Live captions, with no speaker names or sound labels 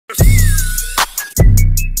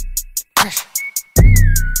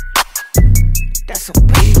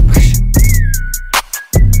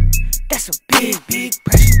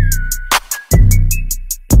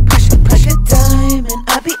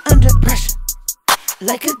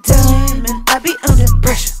Like a diamond, I be under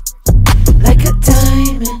pressure. Like a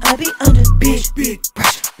diamond, I be under big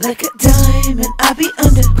pressure. Like a diamond, I be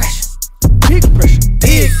under pressure.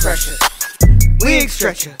 Big pressure, wig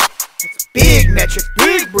stretcher, big metric,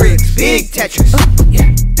 big bricks, big Tetris.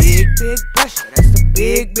 Yeah. Big pressure, that's the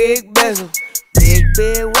big bezel.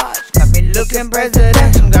 Big watch, got me looking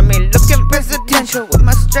presidential. Got me looking presidential with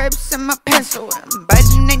my stripes and my pencil. And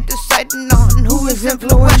Biden ain't deciding on who is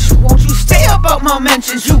influential. Won't you stay about my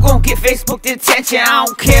mentions? You gon' get Facebook detention. I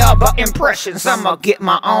don't care about impressions, I'ma get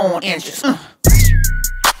my own inches.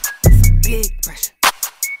 Big pressure,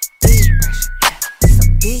 yeah. That's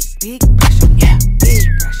some big pressure, yeah. Big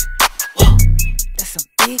pressure, whoa. That's some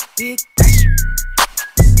big pressure.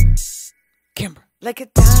 Kymbra. Like a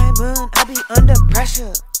diamond, I be under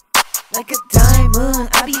pressure. Like a diamond,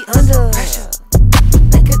 I be under pressure.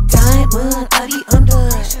 Like a diamond, I be under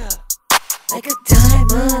pressure. Like a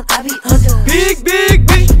diamond, I be under Big.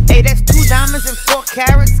 Hey, that's 2 diamonds and 4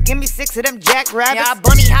 carats. Give me 6 of them jackrabbits. Yeah,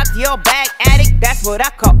 bunny hopped your bag addict. That's what I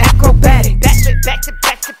call acrobatic. Back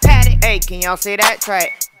to paddock. Hey, can y'all say that? Try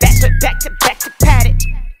it. Back to paddock.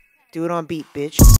 Do it on beat, bitch.